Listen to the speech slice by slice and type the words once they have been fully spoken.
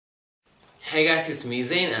Hey guys, it's me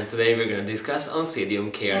Zain, and today we're gonna discuss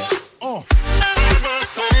Oncidium care.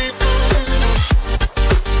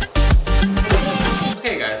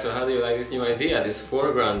 Okay guys, so how do you like this new idea? This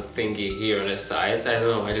foreground thingy here on the sides? I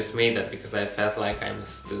don't know, I just made that because I felt like I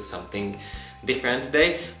must do something different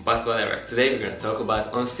today, but whatever. Today we're gonna talk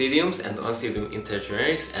about Oncidiums and Oncidium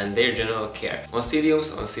intergenerics and their general care.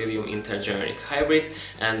 Oncidiums, Oncidium intergeneric hybrids,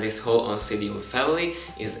 and this whole Oncidium family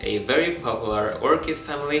is a very popular orchid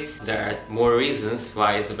family. There are more reasons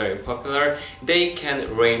why it's very popular. They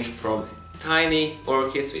can range from tiny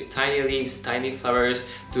orchids with tiny leaves, tiny flowers,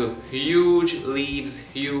 to huge leaves,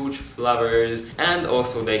 huge flowers, and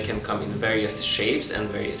also they can come in various shapes and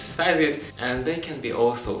various sizes, and they can be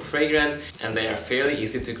also fragrant, and they are fairly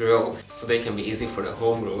easy to grow, so they can be easy for the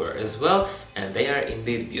home grower as well, and they are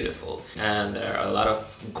indeed beautiful. And there are a lot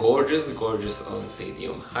of gorgeous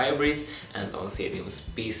Oncidium hybrids and Oncidium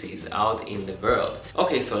species out in the world.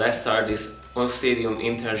 Okay, so let's start this Oncidium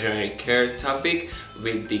intergeneric care topic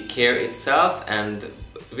with the care itself, and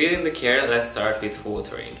within the care let's start with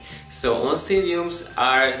watering. So Oncidiums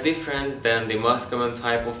are different than the most common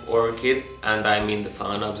type of orchid, and I mean the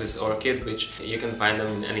Phalaenopsis orchid, which you can find them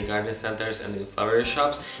in any garden centers and in flower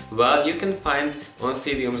shops. Well, you can find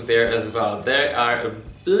Oncidiums there as well. They are a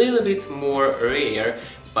little bit more rare,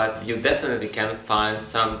 but you definitely can find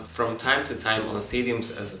some from time to time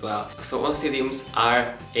Oncidiums as well. So Oncidiums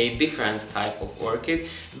are a different type of orchid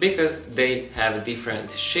because they have different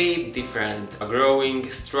shape, different growing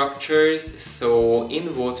structures, so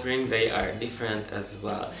in watering they are different as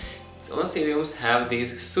well. Oncidiums have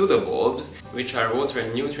these pseudobulbs, which are water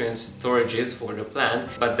and nutrient storages for the plant,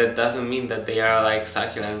 but that doesn't mean that they are like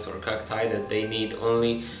succulents or cacti, that they need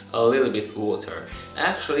only a little bit water.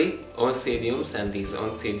 Actually, Oncidiums and these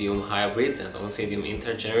Oncidium hybrids and Oncidium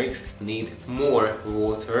intergenerics need more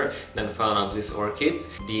water than Phalaenopsis orchids.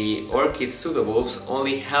 The orchid pseudobulbs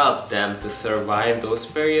only help them to survive those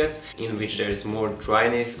periods in which there is more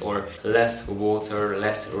dryness or less water,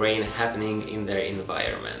 less rain happening in their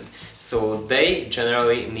environment. So they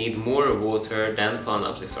generally need more water than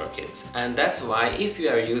Phalaenopsis orchids. And that's why if you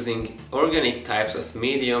are using organic types of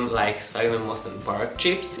medium like sphagnum moss and bark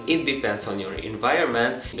chips, it depends on your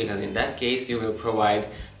environment, because in that case you will provide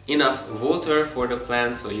enough water for the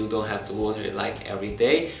plant, so you don't have to water it like every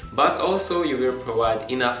day, but also you will provide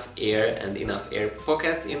enough air and enough air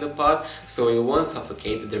pockets in the pot, so you won't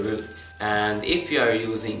suffocate the roots. And if you are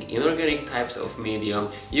using inorganic types of medium,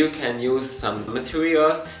 you can use some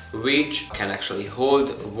materials which can actually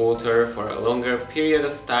hold water for a longer period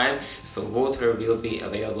of time, so water will be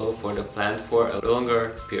available for the plant for a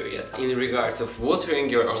longer period. In regards of watering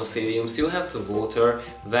your Oncidiums, you have to water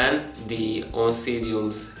when the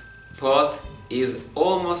Oncidiums pot is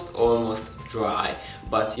almost dry,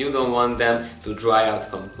 but you don't want them to dry out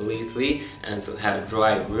completely and to have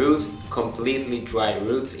dry roots, completely dry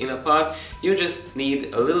roots in a pot. You just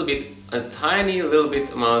need a tiny little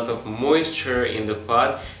bit amount of moisture in the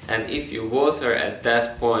pot, and if you water at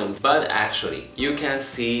that point, but actually you can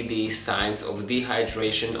see the signs of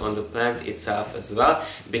dehydration on the plant itself as well,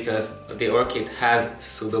 because the orchid has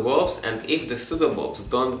pseudobulbs, and if the pseudobulbs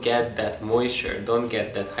don't get that moisture, don't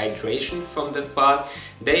get that hydration from the pot,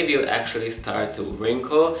 they will actually start to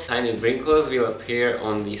wrinkle. Tiny wrinkles will appear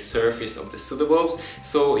on the surface of the pseudobulbs,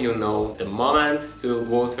 so you know the moment to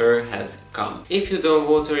water has come. If you don't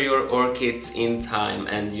water your orchids in time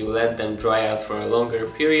and you let them dry out for a longer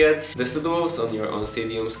period, the pseudobulbs on your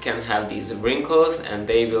Oncidiums can have these wrinkles, and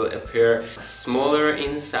they will appear smaller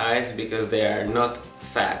in size because they are not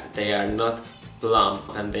fat, they are not plump,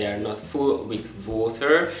 and they are not full with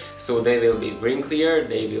water, so they will be wrinklier,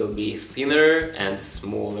 they will be thinner and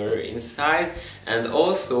smaller in size. And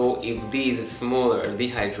also, if these smaller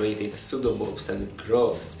dehydrated pseudobulbs and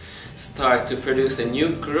growths start to produce a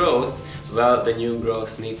new growth, well, the new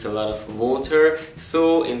growth needs a lot of water,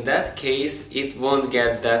 so in that case it won't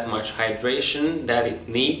get that much hydration that it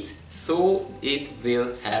needs, so it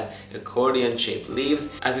will have accordion shaped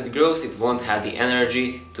leaves. As it grows, it won't have the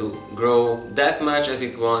energy to grow that much as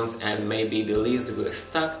it wants, and maybe the leaves will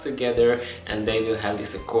stuck together and they will have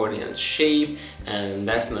this accordion shape, and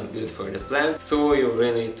that's not good for the plant. So you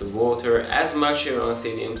really need to water as much your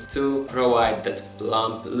Oncidiums to provide that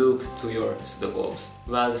plump look to your pseudobulbs.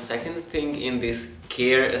 Well, the second thing in this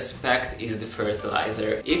care aspect is the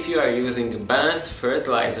fertilizer. If you are using a balanced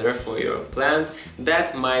fertilizer for your plant,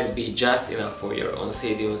 that might be just enough for your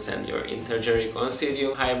Oncidiums and your intergeneric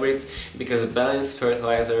Oncidium hybrids, because a balanced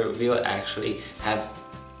fertilizer will actually have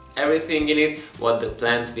everything in it what the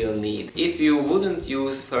plant will need. If you wouldn't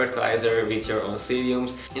use fertilizer with your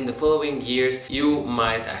Oncidiums, in the following years you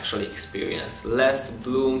might actually experience less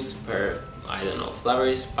blooms per, I don't know,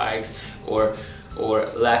 flower spikes or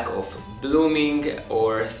lack of blooming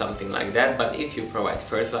or something like that. But if you provide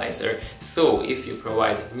fertilizer, so if you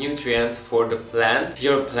provide nutrients for the plant,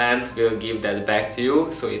 your plant will give that back to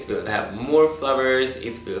you, so it will have more flowers,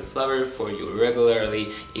 it will flower for you regularly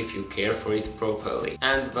if you care for it properly.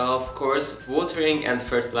 And well, of course, watering and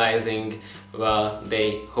fertilizing, well,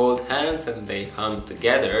 they hold hands and they come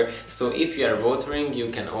together. So if you are watering, you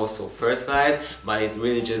can also fertilize, but it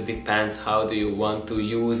really just depends how do you want to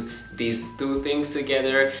use these two things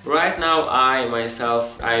together. Right now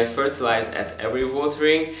I fertilize at every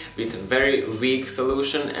watering with very weak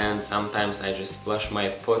solution, and sometimes I just flush my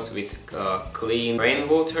pots with clean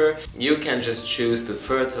rainwater. You can just choose to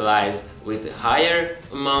fertilize with a higher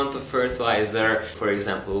amount of fertilizer, for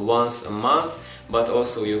example once a month, but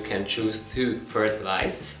also you can choose to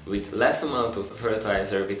fertilize with less amount of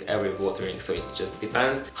fertilizer with every watering, so it just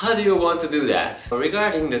depends. How do you want to do that?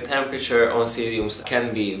 Regarding the temperature, Oncidiums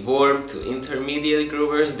can be warm to intermediate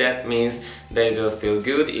growers. That means they will feel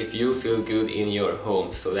good if you feel good in your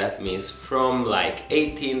home. So that means from like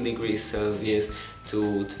 18 degrees Celsius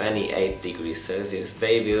to 28 degrees Celsius,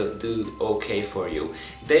 they will do okay for you.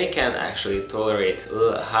 They can actually tolerate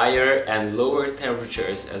higher and lower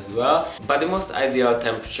temperatures as well, but the most ideal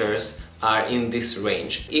temperatures are in this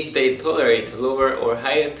range. If they tolerate lower or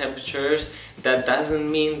higher temperatures, that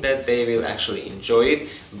doesn't mean that they will actually enjoy it,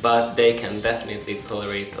 but they can definitely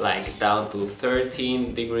tolerate like down to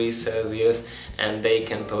 13 degrees Celsius, and they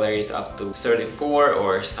can tolerate up to 34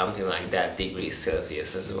 or something like that degrees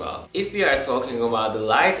Celsius as well. If we are talking about the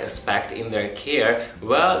light aspect in their care,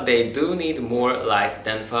 well, they do need more light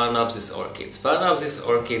than Phalaenopsis orchids. Phalaenopsis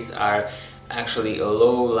orchids are actually a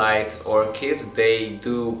low light orchids. They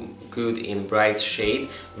do good in bright shade,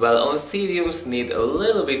 while Oncidiums need a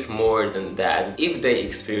little bit more than that. If they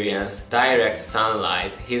experience direct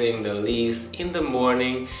sunlight hitting the leaves in the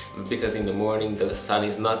morning, because in the morning the sun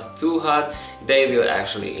is not too hot, they will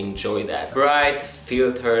actually enjoy that. Bright,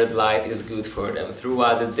 filtered light is good for them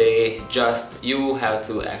throughout the day. Just you have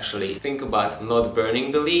to actually think about not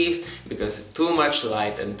burning the leaves, because too much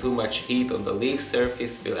light and too much heat on the leaf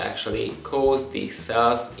surface will actually cause the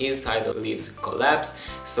cells inside the leaves collapse,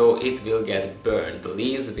 so it will get burned. The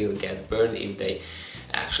leaves will get burned if they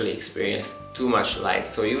actually experience too much light.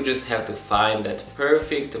 So you just have to find that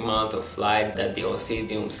perfect amount of light that the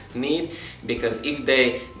Oncidiums need, because if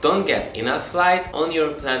they don't get enough light, on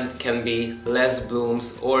your plant can be less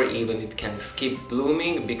blooms, or even it can skip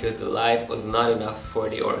blooming because the light was not enough for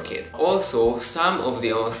the orchid. Also, some of the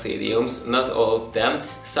Oncidiums, not all of them,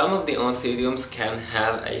 some of the Oncidiums can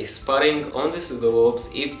have a spotting on the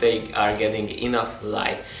pseudobulbs if they are getting enough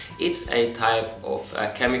light. It's a type of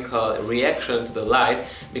chemical reaction to the light,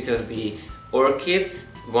 because the orchid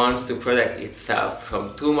wants to protect itself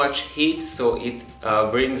from too much heat, so it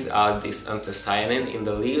brings out this anthocyanin in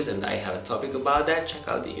the leaves, and I have a topic about that. Check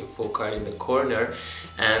out the info card in the corner.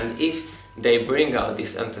 And if they bring out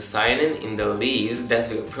this anthocyanin in the leaves, that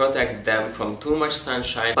will protect them from too much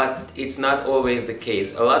sunshine, but it's not always the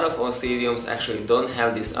case. A lot of Oncidiums actually don't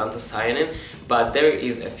have this anthocyanin, but there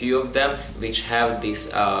is a few of them which have this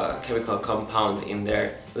chemical compound in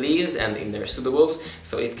their leaves and in their pseudobulbs,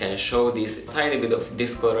 so it can show this tiny bit of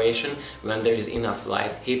discoloration when there is enough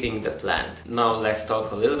light hitting the plant. Now let's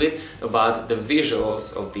talk a little bit about the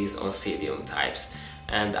visuals of these Oncidium types,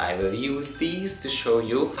 and I will use these to show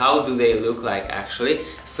you how do they look like actually.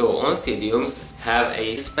 So Oncidiums have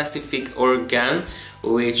a specific organ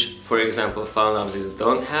which, for example, Phalaenopsis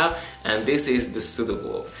don't have, and this is the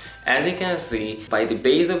pseudobulb. As you can see, by the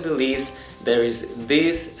base of the leaves there is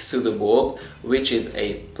this pseudobulb, which is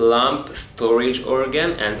a plump storage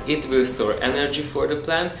organ, and it will store energy for the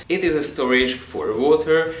plant. It is a storage for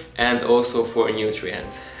water and also for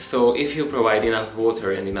nutrients. So if you provide enough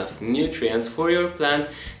water and enough nutrients for your plant,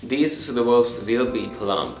 these pseudobulbs will be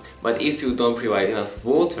plump. But if you don't provide enough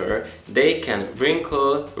water, they can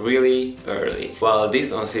wrinkle really early. While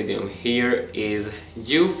this Oncidium here is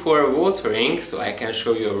due for watering, so I can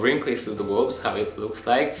show you wrinkly pseudobulbs, how it looks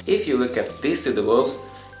like. If you look at these pseudobulbs,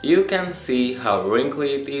 you can see how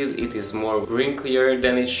wrinkly it is. It is more wrinklier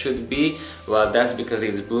than it should be. Well, that's because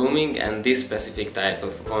it's blooming, and this specific type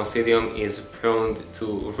of Oncidium is prone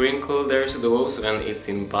to wrinkle their pseudobulbs when it's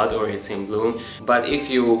in bud or it's in bloom. But if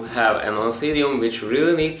you have an Oncidium which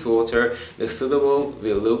really needs water, the pseudobulb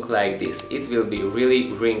will look like this. It will be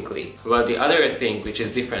really wrinkly. But the other thing which is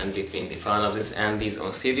different between the Phalaenopsis and these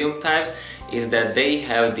Oncidium types is that they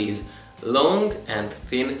have these long and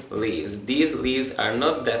thin leaves. These leaves are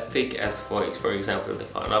not that thick as for example the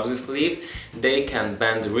Phalaenopsis leaves. They can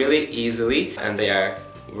bend really easily and they are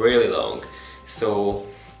really long. So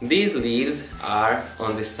these leaves are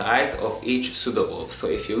on the sides of each pseudobulb. So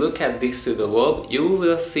if you look at this pseudobulb, you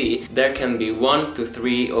will see there can be 1 to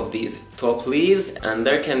 3 of these top leaves, and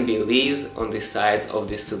there can be leaves on the sides of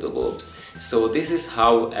the pseudobulbs. So this is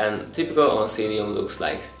how a typical Oncidium looks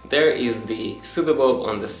like. There is the pseudobulb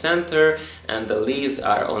on the center and the leaves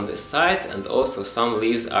are on the sides, and also some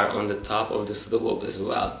leaves are on the top of the pseudobulb as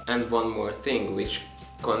well. And one more thing which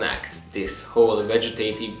connects this whole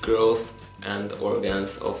vegetative growth and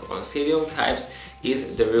organs of Oncidium types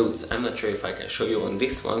is the roots. I'm not sure if I can show you on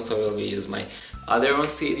this one, so I will use my other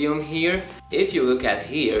Oncidium here. If you look at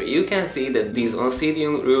here, you can see that these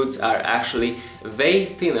Oncidium roots are actually way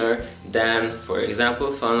thinner than, for example,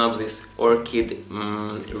 Phalaenopsis orchid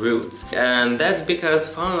roots. And that's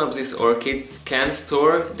because Phalaenopsis orchids can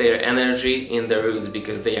store their energy in the roots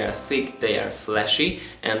because they are thick, they are fleshy,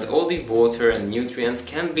 and all the water and nutrients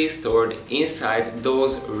can be stored inside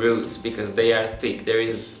those roots because they are thick.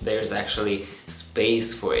 There's actually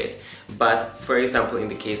space for it. But for example, in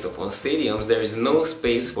the case of Oncidiums, there is no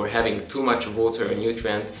space for having too much water and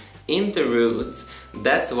nutrients in the roots.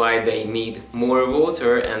 That's why they need more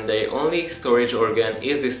water, and their only storage organ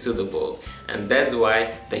is the pseudobulb. And that's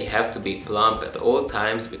why they have to be plump at all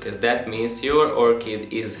times, because that means your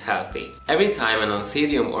orchid is healthy. Every time an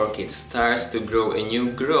Oncidium orchid starts to grow a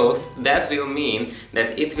new growth, that will mean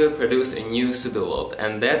that it will produce a new pseudobulb,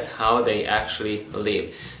 and that's how they actually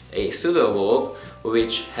live. A pseudobulb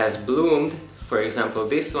which has bloomed, for example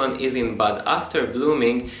this one is in bud after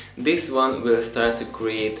blooming, this one will start to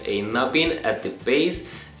create a nubbin at the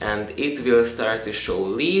base and it will start to show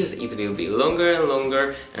leaves. It will be longer and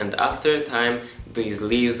longer, and after time these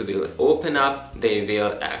leaves will open up, they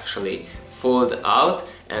will actually fold out,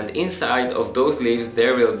 and inside of those leaves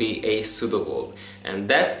there will be a pseudobulb. And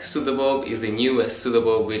that pseudobulb is the newest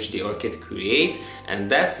pseudobulb which the orchid creates, and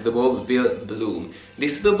that pseudobulb will bloom. The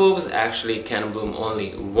pseudobulbs actually can bloom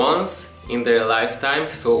only once in their lifetime,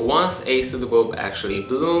 so once a pseudobulb actually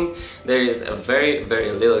blooms, there is a very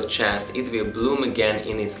little chance it will bloom again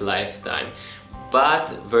in its lifetime. But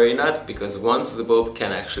very not, because one pseudobulb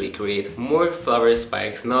can actually create more flower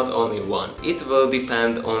spikes, not only one. It will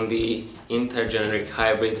depend on the intergeneric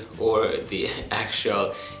hybrid or the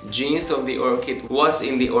actual genes of the orchid, what's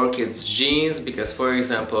in the orchid's genes, because for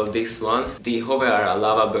example this one, the Hoveara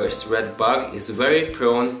lava burst red bug, is very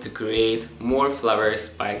prone to create more flower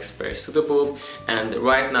spikes per pseudobulb, and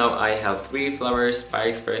right now I have 3 flower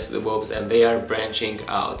spikes per pseudobulbs and they are branching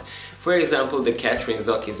out. For example, the Catherine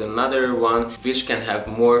Zoc is another one which can have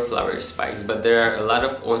more flower spikes, but there are a lot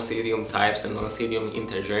of Oncidium types and Oncidium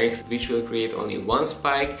intergenerics which will create only 1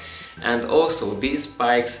 spike, and also these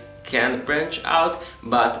spikes can branch out,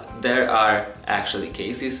 but there are actually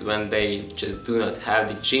cases when they just do not have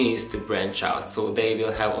the genes to branch out, so they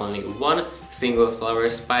will have only 1 single flower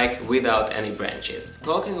spike without any branches.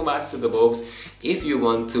 Talking about pseudobulbs, if you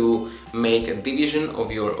want to make a division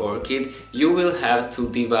of your orchid, you will have to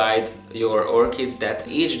divide your orchid that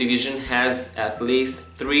each division has at least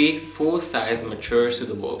 3 full-size mature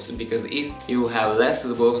pseudobulbs, because if you have less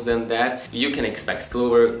pseudobulbs than that, you can expect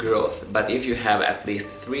slower growth. But if you have at least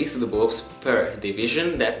 3 pseudobulbs per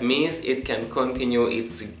division, that means it can continue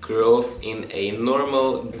its growth in a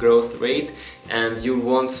normal growth rate, and you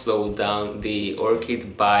won't slow down the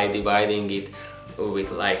orchid by dividing it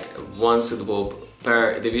with like 1 pseudobulb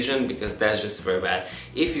per division, because that's just very bad.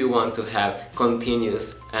 If you want to have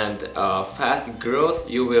continuous and fast growth,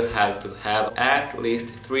 you will have to have at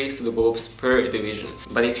least 3 pseudobulbs per division.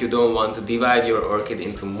 But if you don't want to divide your orchid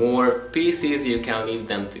into more pieces, you can leave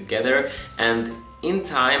them together, and in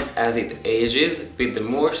time, as it ages, with the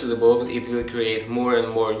more pseudobulbs, it will create more and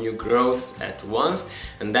more new growths at once,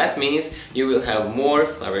 and that means you will have more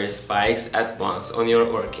flower spikes at once on your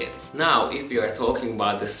orchid. Now, if you are talking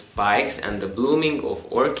about the spikes and the blooming of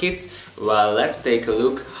orchids, well, let's take a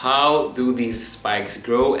look how do these spikes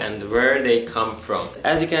grow and where they come from.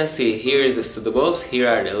 As you can see, here is the pseudobulbs, here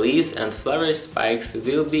are the leaves, and flower spikes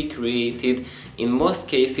will be created in most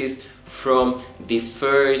cases from the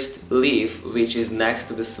first leaf which is next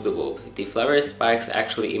to the pseudobulb. The flower spikes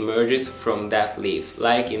actually emerges from that leaf,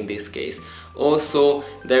 like in this case. Also,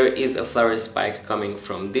 there is a flower spike coming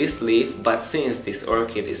from this leaf, but since this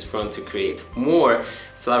orchid is prone to create more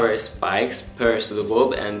flower spikes per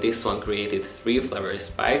pseudobulb, and this one created 3 flower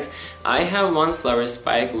spikes, I have 1 flower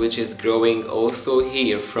spike which is growing also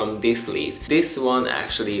here from this leaf. This one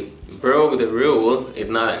actually broke the rule. It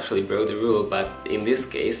not actually broke the rule, but in this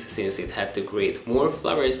case, since it had to create more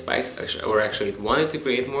flower spikes, or actually it wanted to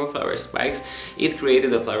create more flower spikes, it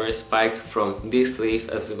created a flower spike from this leaf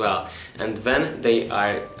as well. And when they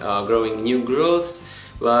are growing new growths,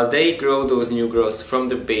 well, they grow those new growths from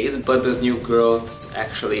the base, but those new growths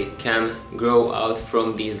actually can grow out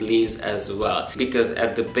from these leaves as well. Because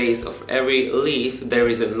at the base of every leaf there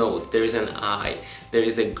is a node, there is an eye, there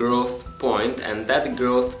is a growth point, and that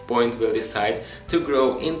growth point will decide to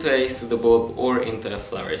grow into a pseudobulb or into a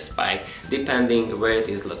flower spike, depending where it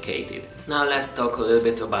is located. Now let's talk a little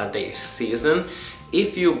bit about their season.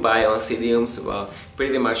 If you buy Oncidiums, well,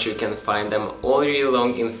 pretty much you can find them all year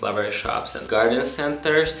long in flower shops and garden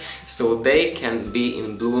centers, so they can be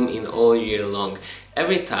in bloom in all year long.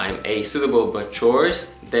 Every time a pseudobulb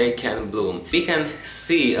matures, they can bloom. We can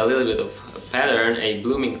see a little bit of a pattern, a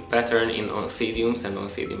blooming pattern in Oncidiums and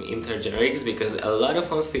Oncidium Intergenerics, because a lot of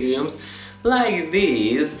Oncidiums like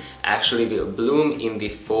these actually will bloom in the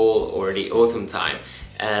fall or the autumn time.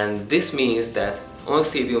 And this means that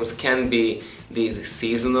Oncidiums can be these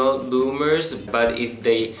seasonal bloomers, but if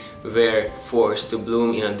they were forced to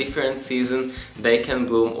bloom in a different season, they can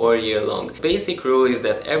bloom all year long. Basic rule is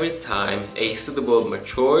that every time a pseudobulb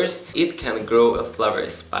matures, it can grow a flower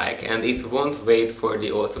spike and it won't wait for the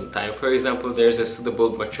autumn time. For example, there's a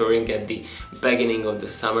pseudobulb maturing at the beginning of the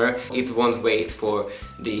summer, it won't wait for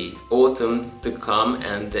the autumn to come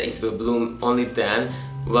and it will bloom only then.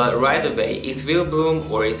 Well, right away it will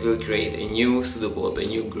bloom or it will create a new pseudobulb, a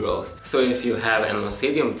new growth. So if you have an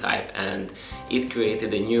Oncidium type and it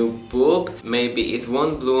created a new bulb, maybe it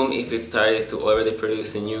won't bloom if it started to already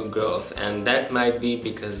produce a new growth, and that might be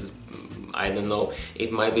because, I don't know,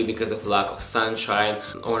 it might be because of lack of sunshine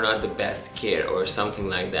or not the best care or something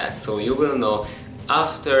like that. So you will know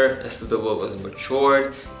after a pseudobulb was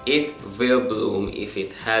matured, it will bloom if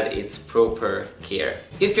it had its proper care.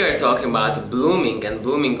 If you are talking about blooming and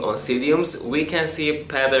blooming Oncidiums, we can see a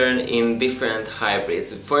pattern in different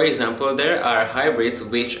hybrids. For example, there are hybrids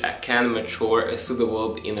which can mature a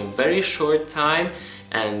pseudobulb in a very short time,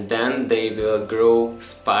 and then they will grow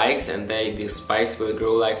spikes, and these spikes will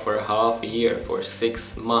grow like for half a year, for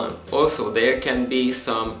 6 months. Also, there can be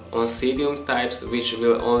some Oncidium types which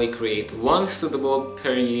will only create one pseudobulb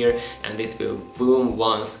per year and it will bloom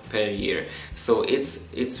once per year. So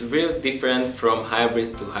it's real different from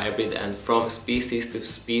hybrid to hybrid and from species to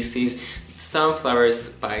species. Some flower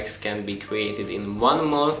spikes can be created in 1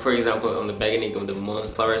 month. For example, on the beginning of the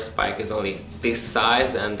month, flower spike is only this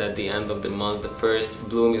size, and at the end of the month the first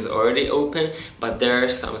bloom is already open. But there are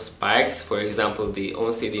some spikes, for example the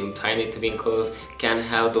Oncidium Tiny Twinkles can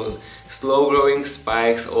have those slow growing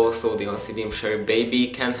spikes, also the Oncidium Cherry Baby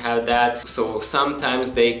can have that. So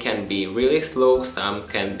sometimes they can be really slow, some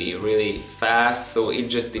can be really fast, so it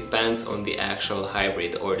just depends on the actual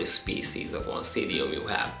hybrid or the species of Oncidium you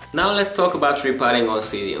have. Now let's talk about repotting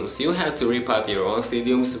Oncidiums. You have to repot your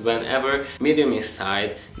Oncidiums whenever medium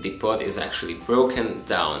inside the pot is actually broken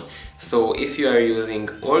down. So if you are using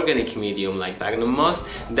organic medium like sphagnum moss,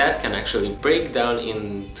 that can actually break down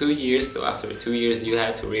in 2 years, so after 2 years you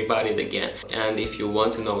have to repot it again. And if you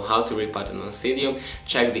want to know how to repot an Oncidium,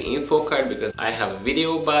 check the info card because I have a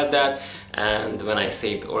video about that, and when I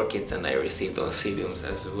saved orchids and I received Oncidiums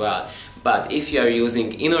as well. But if you are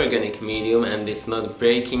using inorganic medium and it's not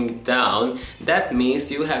breaking down, that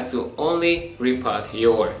means you have to only repot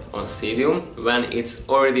your Oncidium when it's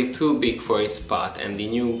already too big for its pot and the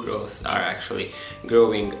new growths are actually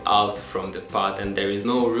growing out from the pot and there is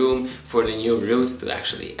no room for the new roots to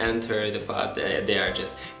actually enter the pot. They are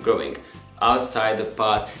just growing outside the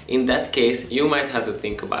pot. In that case, you might have to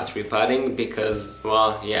think about repotting because,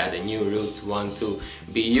 well, yeah, the new roots want to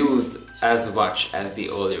be used as much as the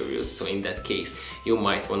older roots, so in that case you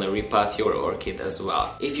might want to repot your orchid as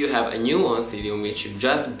well. If you have a new Oncidium which you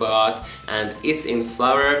just bought and it's in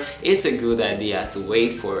flower, it's a good idea to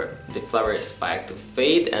wait for the flower spike to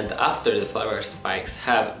fade, and after the flower spikes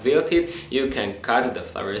have wilted you can cut the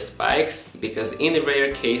flower spikes, because in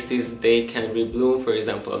rare cases they can rebloom. For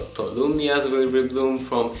example, Tolumnias will rebloom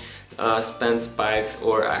from spent spikes,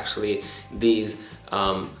 or actually these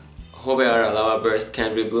Hoveara lava burst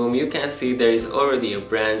can rebloom. You can see there is already a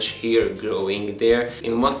branch here growing there.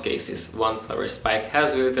 In most cases, one flower spike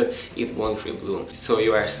has wilted, it won't rebloom. So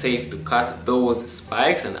you are safe to cut those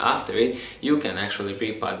spikes, and after it you can actually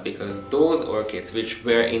repot, because those orchids which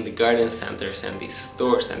were in the garden centers and these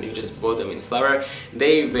stores and you just bought them in flower,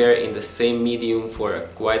 they were in the same medium for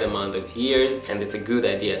quite amount of years, and it's a good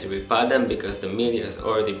idea to repot them because the media is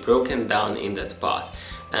already broken down in that pot.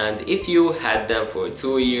 and if you had them for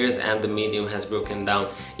 2 years and the medium has broken down,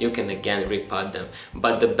 you can again repot them.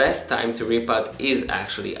 But the best time to repot is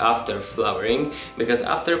actually after flowering, because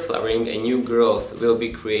after flowering a new growth will be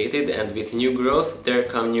created, and with new growth there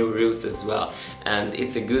come new roots as well, and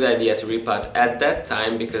it's a good idea to repot at that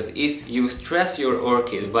time, because if you stress your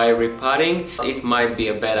orchid by repotting, it might be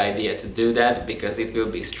a bad idea to do that, because it will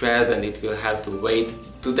be stressed and it will have to wait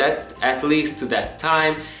to that, at least to that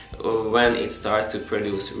time when it starts to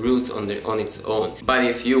produce roots on its own. But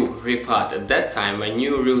if you repot at that time when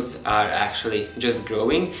new roots are actually just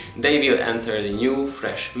growing, they will enter the new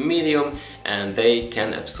fresh medium and they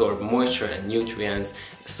can absorb moisture and nutrients,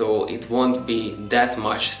 so it won't be that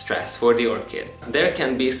much stress for the orchid. There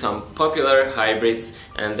can be some popular hybrids,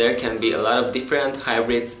 and there can be a lot of different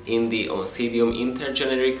hybrids in the Oncidium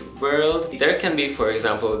intergeneric world. There can be, for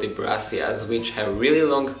example, the Brasias, which have really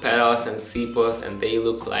long petals and sepals and they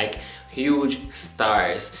look like huge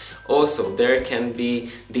stars. Also, there can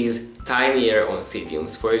be these tinier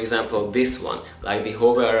Oncidiums, for example this one, like the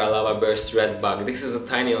Hobera lava burst red bug. This is a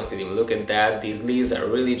tiny Oncidium, look at that, these leaves are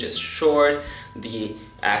really just short, the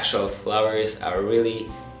actual flowers are really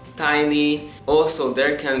tiny. Also,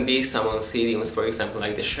 there can be some Oncidiums, for example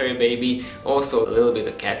like the cherry baby, also a little bit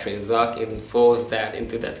of Catherine Zoc, it falls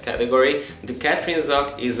into that category. The Catherine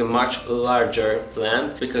Zoc is a much larger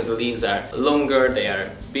plant because the leaves are longer, they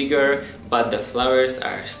are bigger, but the flowers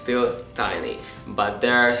are still tiny. But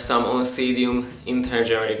there are some Oncidium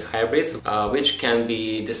intergeneric hybrids which can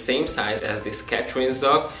be the same size as this Catherine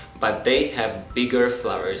Zoc, but they have bigger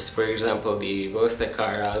flowers. For example, the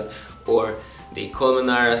Vostacaras or the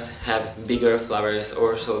Colmenaras have bigger flowers.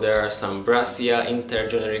 Also, there are some Brasia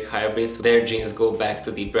intergeneric hybrids. Their genes go back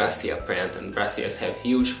to the Brasia parent, and Brasias have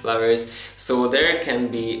huge flowers. So there can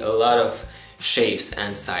be a lot of shapes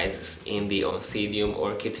and sizes in the Oncidium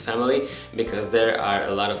orchid family, because there are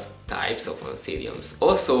a lot of types of Oncidiums.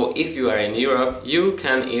 Also, if you are in Europe, you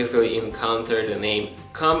can easily encounter the name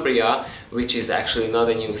Cambria, which is actually not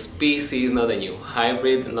a new species, not a new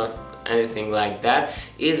hybrid, not anything like that.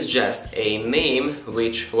 It's just a name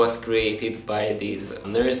which was created by these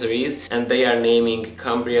nurseries, and they are naming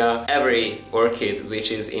Cambria every orchid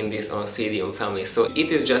which is in this Oncidium family. So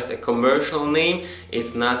it is just a commercial name,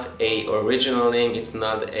 it's not a original name, it's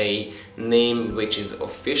not a name which is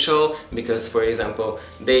official, because for example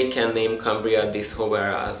they can name Cambria this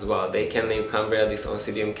Hobera as well, they can name Cambria this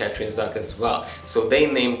Oncidium Catherine Zoc as well. So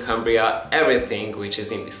they name Cambria everything which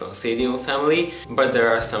is in this Oncidium family. But there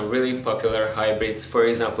are some really popular hybrids. For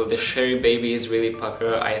example, the cherry baby is really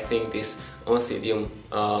popular. I think this Oncidium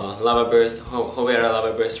Hobera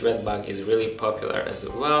lava burst red bug is really popular as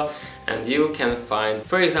well. And you can find,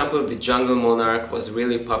 for example, the jungle monarch was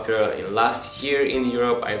really popular in last year in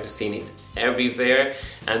Europe. I've seen it everywhere.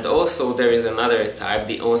 And also there is another type,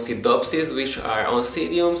 the Oncidiums, which are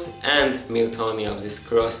Oncidiums and Miltoniopsis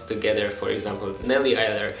crossed together. For example, Nelly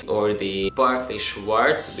Eiler or the Bartley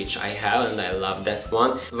Schwartz, which I have and I love that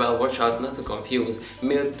one. Well, watch out not to confuse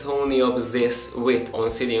Miltoniopsis with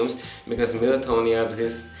Oncidiums, because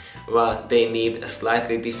Miltoniopsis, well, they need a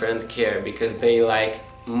slightly different care, because they like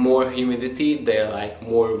more humidity, they like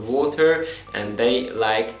more water, and they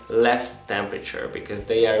like less temperature, because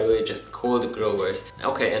they are really just cold growers.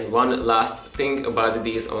 Okay, and one last thing about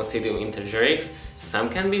these Oncidium intergenerics: some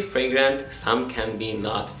can be fragrant, some can be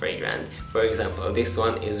not fragrant. For example, this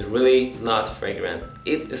one is really not fragrant.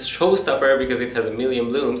 It is showstopper because it has 1 million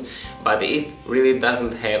blooms, but it really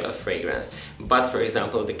doesn't have a fragrance. But for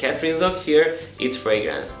example, the Catherine Zoc here, it's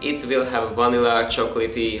fragrance. It will have vanilla,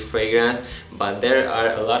 chocolatey fragrance, but there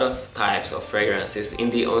are a lot of types of fragrances in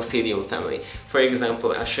the Oncidium family. For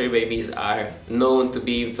example, cherry babies are known to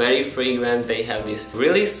be very fragrant. They have this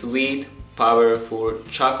really sweet, powerful,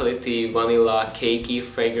 chocolatey, vanilla, cakey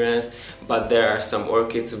fragrance, but there are some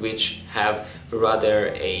orchids which have rather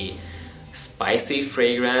a spicy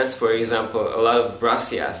fragrance. For example, a lot of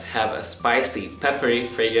Brasias have a spicy, peppery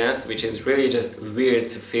fragrance, which is really just weird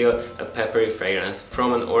to feel a peppery fragrance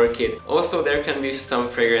from an orchid. Also, there can be some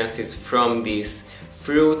fragrances from this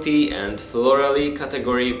fruity and florally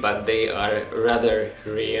category, but they are rather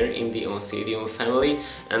rare in the Oncidium family.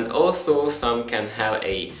 And also some can have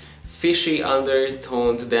a fishy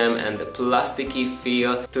undertone to them and a plasticky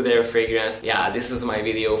feel to their fragrance. Yeah, this is my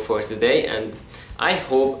video for today, and I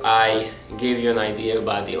hope I gave you an idea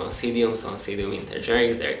about the Oncidiums, Oncidium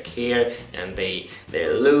intergenerics, their care and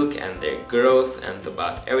their look and their growth and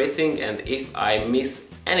about everything. And if I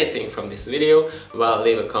miss anything from this video, well,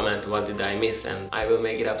 leave a comment what did I miss and I will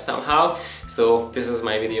make it up somehow. So this is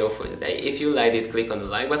my video for today. If you liked it, click on the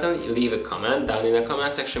like button, leave a comment down in the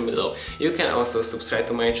comment section below. You can also subscribe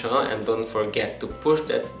to my channel and don't forget to push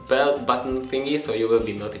that bell button thingy so you will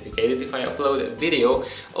be notified if I upload a video.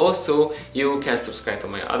 Also, you can subscribe to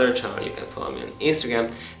my other channel, you can follow me on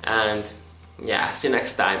Instagram, and yeah, see you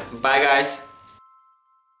next time. Bye guys!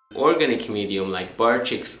 Organic medium like bark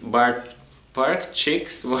chicks, what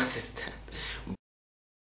is that?